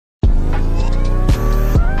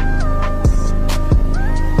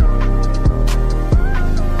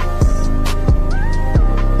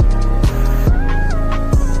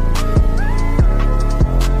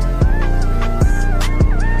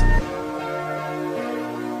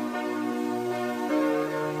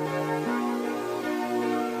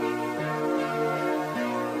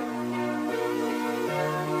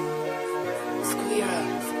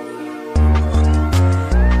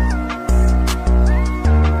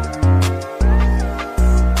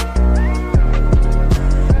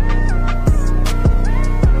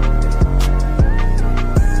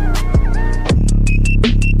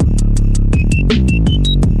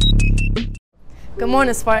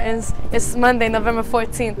morning, Spartans. It's Monday, November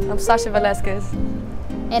 14th. I'm Sasha Velasquez.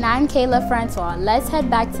 And I'm Kayla Francois. Let's head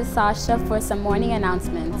back to Sasha for some morning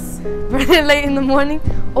announcements. Running late in the morning?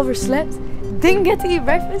 Overslept? Didn't get to eat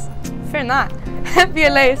breakfast? Fear not. Happy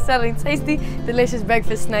LA is selling tasty, delicious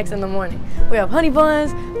breakfast snacks in the morning. We have honey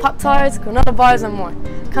buns, Pop-Tarts, granola bars, and more.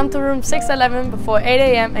 Come to room 611 before 8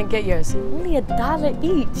 a.m. and get yours. Only $1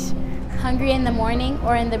 each. Hungry in the morning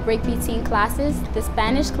or in the break between classes? The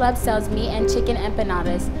Spanish Club sells meat and chicken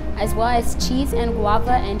empanadas, as well as cheese and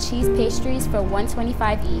guava and cheese pastries for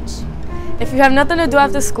 $1.25 each. If you have nothing to do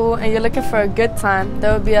after school and you're looking for a good time,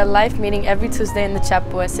 there will be a life meeting every Tuesday in the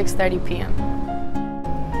chapel at 6:30 p.m.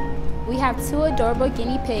 We have 2 adorable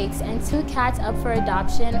guinea pigs and 2 cats up for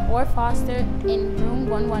adoption or foster in room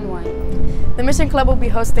 111. The Mission Club will be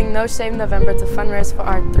hosting No Shave November to fundraise for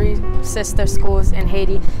our 3 sister schools in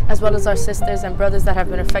Haiti, as well as our sisters and brothers that have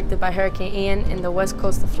been affected by Hurricane Ian in the west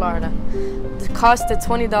coast of Florida. The cost is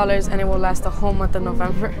 $20 and it will last the whole month of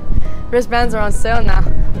November. Wristbands are on sale now.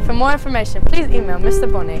 For more information, please email Mr.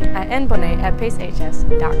 Bonet at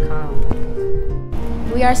nbonet@pacehs.com.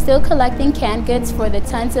 We are still collecting canned goods for the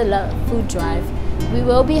Tons of Love food drive. We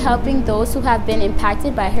will be helping those who have been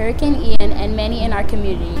impacted by Hurricane Ian and many in our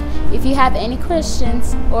community. If you have any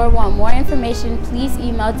questions or want more information, please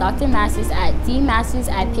email Dr. Masters at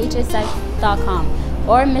dmasters@pacehs.com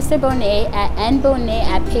or Mr. Bonet at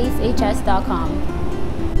nbonet@pacehs.com.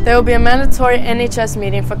 There will be a mandatory NHS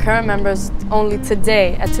meeting for current members only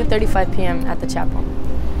today at 2:35 p.m. at the chapel.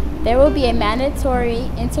 There will be a mandatory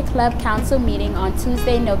Interclub Council meeting on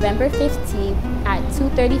Tuesday, November 15th at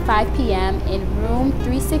 2:35 p.m. in room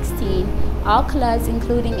 316. All clubs,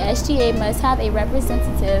 including SGA, must have a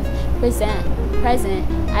representative present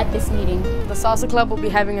at this meeting. The Salsa Club will be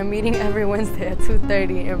having a meeting every Wednesday at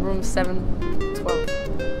 2:30 in room 712.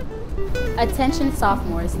 Attention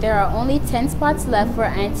sophomores, there are only 10 spots left for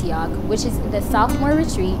Antioch, which is the sophomore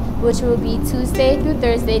retreat, which will be Tuesday through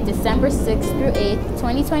Thursday, December 6th through 8th,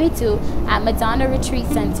 2022 at Madonna Retreat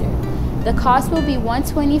Center. The cost will be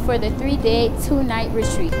 $120 for the 3-day, 2-night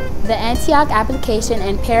retreat. The Antioch application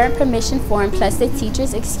and parent permission form plus the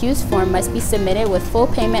teacher's excuse form must be submitted with full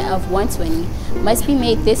payment of $120. Must be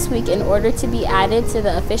made this week in order to be added to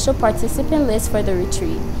the official participant list for the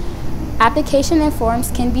retreat. Application and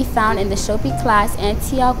forms can be found in the Shopee class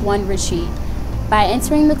Antioch 1 retreat by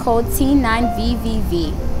entering the code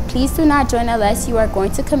T9VVV. Please do not join unless you are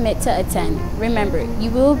going to commit to attend. Remember,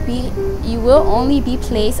 you will only be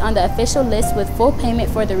placed on the official list with full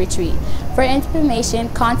payment for the retreat. For information,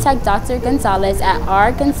 contact Dr. Gonzalez at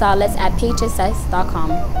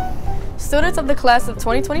rgonzalez@phss.com. Students of the class of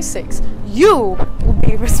 2026, you will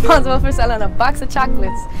be responsible for selling a box of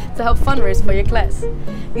chocolates to help fundraise for your class.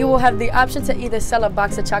 You will have the option to either sell a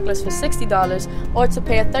box of chocolates for $60 or to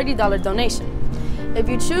pay a $30 donation. If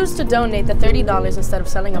you choose to donate the $30 instead of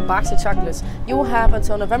selling a box of chocolates, you will have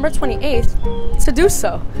until November 28th to do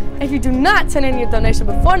so. If you do not turn in your donation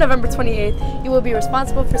before November 28th, you will be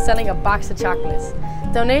responsible for selling a box of chocolates.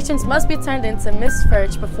 Donations must be turned in to Ms.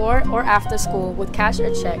 Furch before or after school with cash or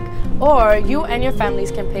check, or you and your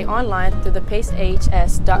families can pay online through the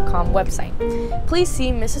pacehs.com website. Please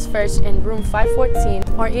see Mrs. Furch in room 514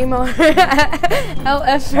 or email her at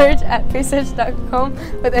lffurch@pacehs.com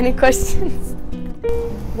with any questions.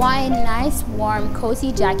 Want a nice, warm,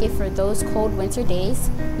 cozy jacket for those cold winter days?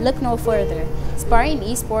 Look no further. Spartan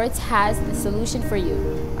Esports has the solution for you.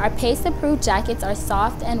 Our paste-approved jackets are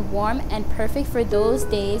soft and warm and perfect for those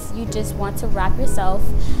days you just want to wrap yourself.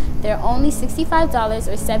 They're only $65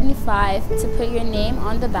 or $75 to put your name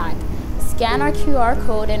on the back. Scan our QR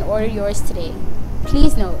code and order yours today.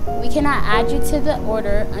 Please note, we cannot add you to the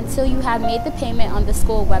order until you have made the payment on the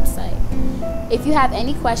school website. If you have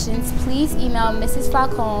any questions, please email Mrs.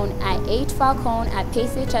 Falcone at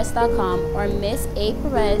hfalcone@pacehs.com or Miss A.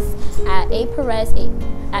 Perez at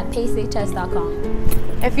aperez@pacehs.com.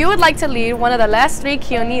 If you would like to lead one of the last 3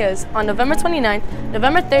 Kionias on November 29th,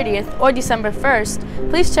 November 30th, or December 1st,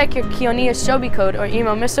 please check your Kionia Shobi code or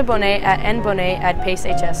email Mr. Bonet at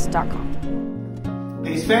nbonet@pacehs.com.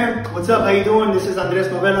 Pace fam, what's up? How you doing? This is Andres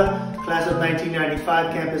Novella, class of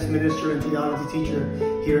 1995, campus minister and theology teacher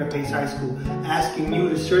here at Pace High School, asking you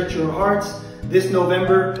to search your hearts this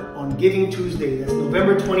November on Giving Tuesday. That's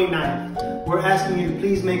November 29th. We're asking you to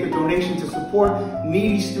please make a donation to support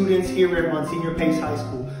needy students here at Monsignor Pace High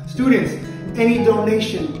School. Students, any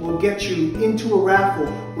donation will get you into a raffle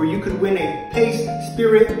where you could win a Pace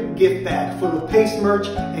Spirit gift bag full of Pace merch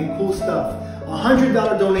and cool stuff. A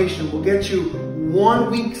 $100 donation will get you 1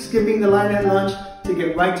 week skipping the line at lunch to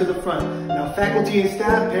get right to the front. Now, faculty and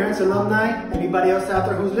staff, parents, alumni, anybody else out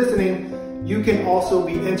there who's listening, You can also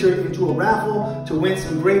be entered into a raffle to win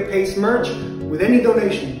some great Pace merch with any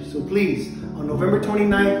donation. So please, on November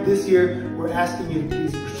 29th this year, we're asking you to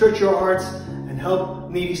please search your hearts and help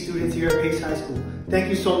needy students here at Pace High School. Thank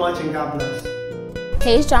you so much and God bless.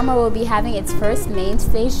 Pace Drama will be having its first main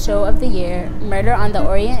stage show of the year. Murder on the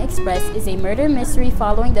Orient Express is a murder mystery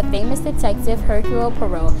following the famous detective Hercule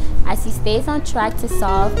Poirot as he stays on track to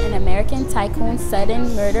solve an American tycoon's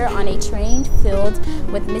sudden murder on a train filled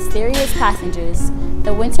with mysterious passengers.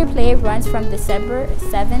 The winter play runs from December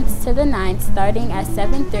 7th to the 9th, starting at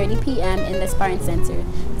 7:30 p.m. in the Spartan Center.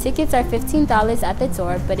 Tickets are $15 at the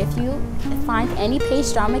door, but if you find any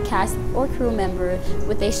Pace Drama cast or crew member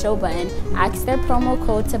with a show button, ask their promo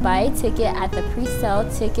code to buy a ticket at the pre-sale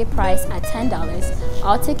ticket price at $10.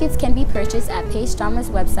 All tickets can be purchased at Pace Drama's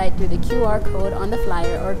website through the QR code on the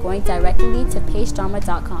flyer or going directly to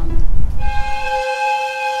pacedrama.com.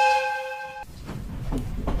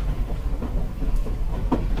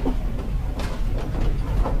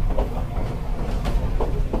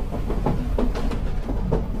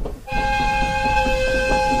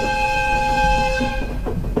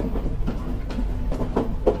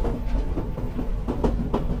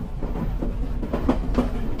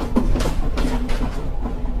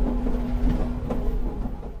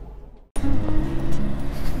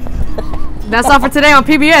 That's all for today on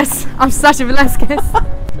PBS. I'm Sasha Velasquez.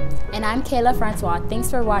 And I'm Kayla Francois. Thanks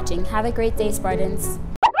for watching. Have a great day, Spartans.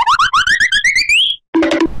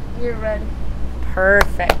 You're ready.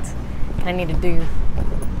 Perfect. I need to do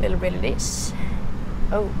a little bit of this.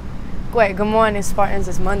 Oh, wait. Good morning, Spartans.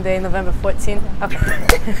 It's Monday, November 14th. Okay.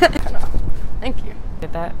 Thank you.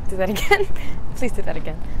 Did that? Do that again? Please do that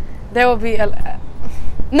again. There will be a...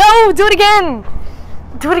 No! Do it again!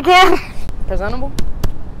 Do it again! Presentable?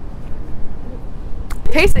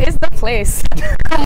 Pace is the place.